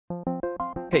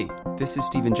Hey, this is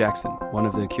Stephen Jackson, one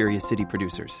of the Curious City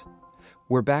producers.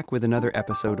 We're back with another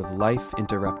episode of Life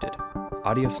Interrupted,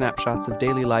 audio snapshots of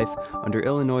daily life under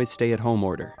Illinois' stay-at-home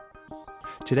order.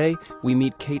 Today, we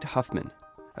meet Kate Huffman,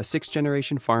 a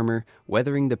sixth-generation farmer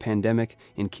weathering the pandemic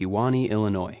in Kewanee,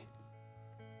 Illinois.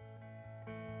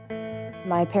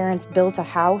 My parents built a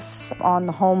house on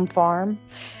the home farm,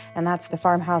 and that's the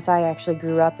farmhouse I actually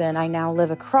grew up in. I now live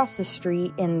across the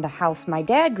street in the house my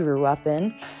dad grew up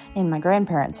in my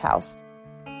grandparents' house.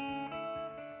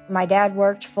 My dad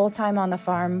worked full-time on the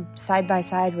farm side by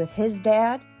side with his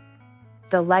dad.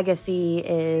 The legacy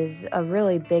is a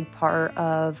really big part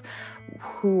of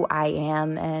who I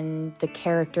am and the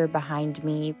character behind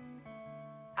me.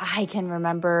 I can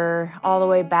remember all the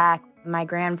way back, my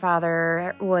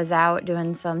grandfather was out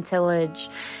doing some tillage,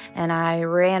 and I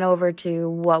ran over to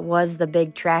what was the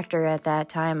big tractor at that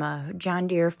time, a John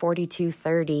Deere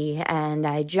 4230, and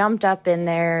I jumped up in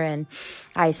there and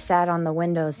I sat on the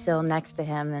windowsill next to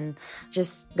him and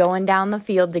just going down the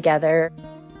field together.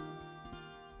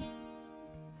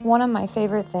 One of my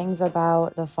favorite things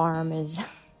about the farm is,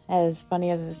 as funny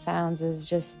as it sounds, is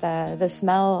just the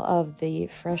smell of the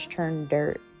fresh turned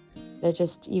dirt. It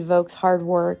just evokes hard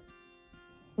work.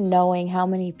 Knowing how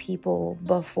many people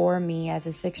before me as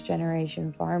a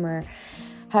sixth-generation farmer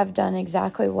have done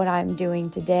exactly what I'm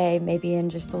doing today, maybe in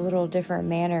just a little different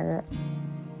manner.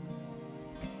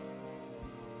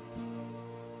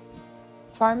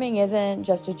 Farming isn't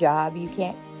just a job. You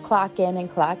can't clock in and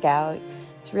clock out.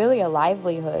 It's really a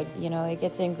livelihood. You know, it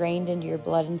gets ingrained into your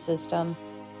blood and system.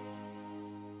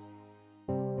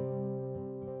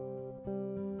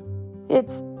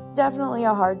 It's definitely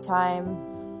a hard time.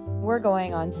 We're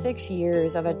going on 6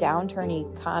 years of a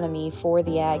downturn economy for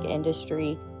the ag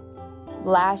industry.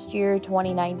 Last year,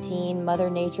 2019,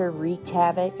 Mother Nature wreaked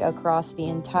havoc across the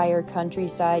entire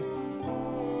countryside.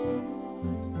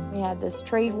 We had this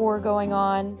trade war going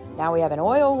on. Now we have an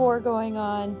oil war going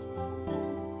on.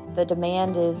 The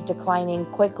demand is declining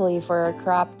quickly for a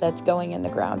crop that's going in the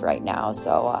ground right now.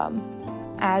 So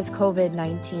as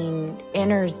COVID-19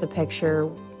 enters the picture,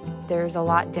 there's a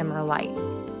lot dimmer light.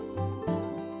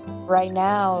 Right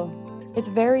now, it's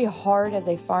very hard as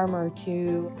a farmer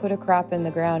to put a crop in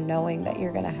the ground knowing that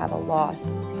you're going to have a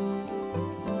loss.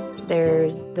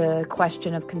 There's the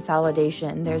question of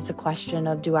consolidation. There's the question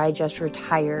of, do I just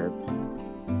retire?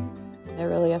 It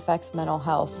really affects mental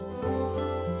health.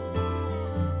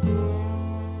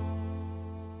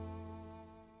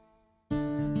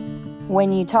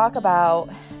 When you talk about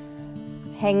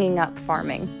hanging up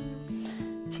farming,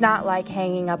 it's not like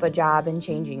hanging up a job and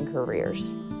changing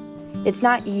careers. It's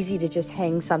not easy to just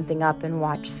hang something up and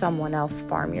watch someone else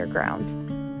farm your ground.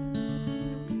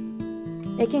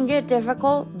 It can get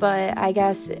difficult, but I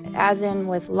guess as in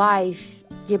with life,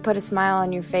 you put a smile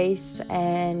on your face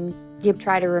and you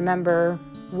try to remember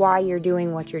why you're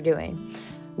doing what you're doing.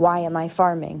 Why am I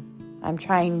farming? I'm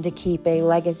trying to keep a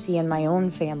legacy in my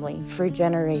own family for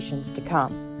generations to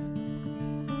come.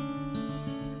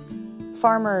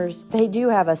 Farmers, they do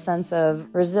have a sense of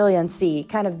resiliency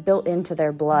kind of built into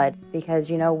their blood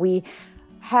because, you know, we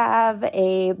have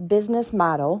a business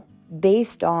model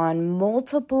based on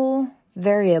multiple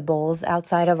variables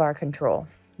outside of our control.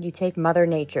 You take Mother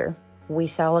Nature. We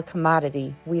sell a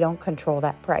commodity. We don't control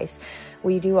that price.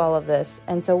 We do all of this,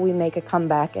 and so we make a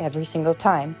comeback every single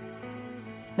time.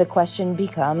 The question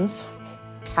becomes,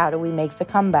 how do we make the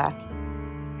comeback?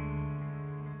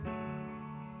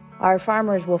 Our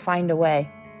farmers will find a way.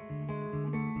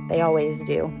 They always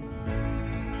do.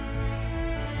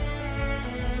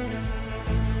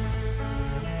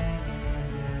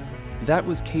 That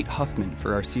was Kate Huffman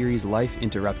for our series Life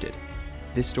Interrupted.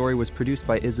 This story was produced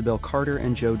by Isabel Carter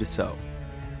and Joe Deso.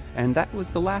 And that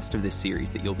was the last of this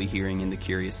series that you'll be hearing in the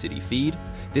Curious City feed.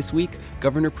 This week,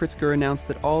 Governor Pritzker announced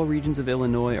that all regions of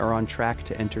Illinois are on track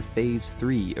to enter Phase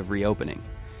 3 of reopening.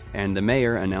 And the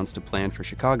mayor announced a plan for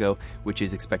Chicago, which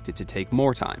is expected to take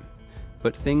more time.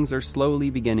 But things are slowly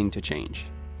beginning to change.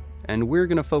 And we're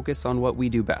going to focus on what we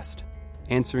do best,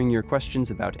 answering your questions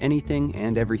about anything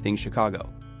and everything Chicago.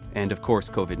 And of course,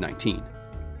 COVID-19.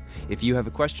 If you have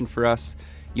a question for us,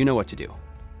 you know what to do.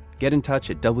 Get in touch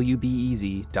at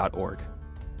wbez.org.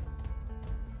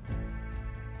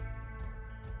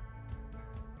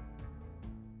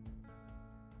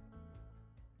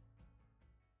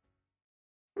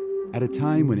 At a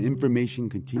time when information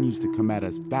continues to come at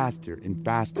us faster and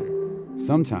faster,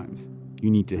 sometimes you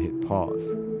need to hit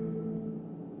pause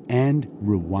and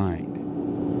rewind.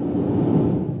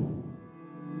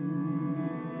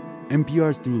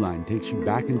 NPR's Throughline takes you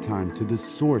back in time to the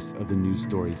source of the news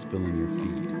stories filling your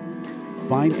feed.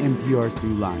 Find NPR's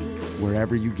Throughline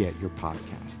wherever you get your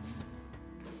podcasts.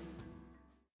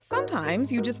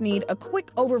 Sometimes you just need a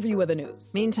quick overview of the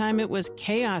news. Meantime, it was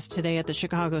chaos today at the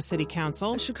Chicago City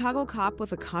Council. A Chicago cop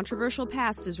with a controversial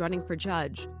past is running for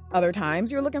judge. Other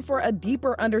times, you're looking for a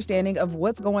deeper understanding of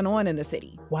what's going on in the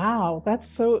city. Wow, that's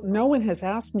so... No one has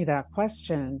asked me that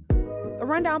question. The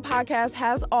Rundown podcast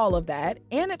has all of that,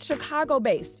 and it's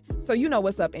Chicago-based, so you know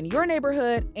what's up in your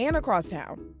neighborhood and across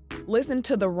town. Listen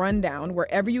to The Rundown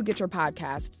wherever you get your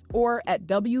podcasts or at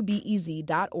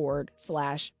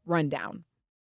wbez.org/rundown.